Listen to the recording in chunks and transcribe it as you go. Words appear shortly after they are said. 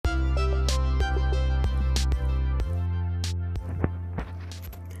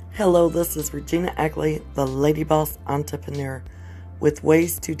Hello, this is Regina Ackley, the Lady Boss Entrepreneur, with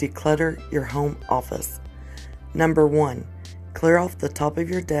ways to declutter your home office. Number 1, clear off the top of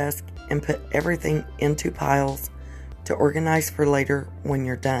your desk and put everything into piles to organize for later when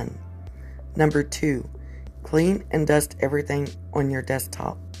you're done. Number 2, clean and dust everything on your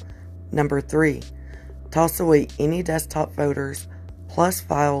desktop. Number 3, toss away any desktop folders plus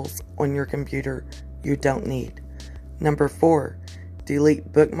files on your computer you don't need. Number 4,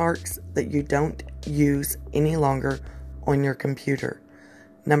 delete bookmarks that you don't use any longer on your computer.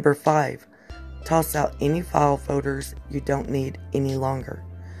 Number 5, toss out any file folders you don't need any longer.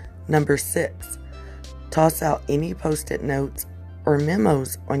 Number 6, toss out any post-it notes or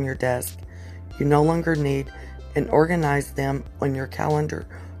memos on your desk you no longer need and organize them on your calendar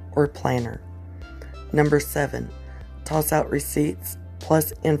or planner. Number 7, toss out receipts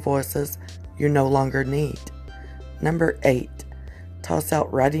plus invoices you no longer need. Number 8, toss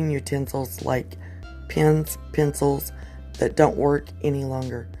out writing utensils like pens, pencils that don't work any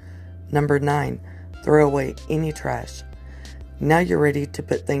longer. Number 9, throw away any trash. Now you're ready to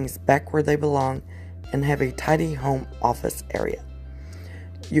put things back where they belong and have a tidy home office area.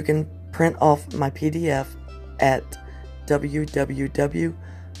 You can print off my PDF at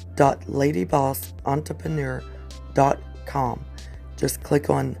www.ladybossentrepreneur.com. Just click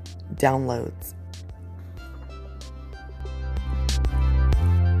on Downloads.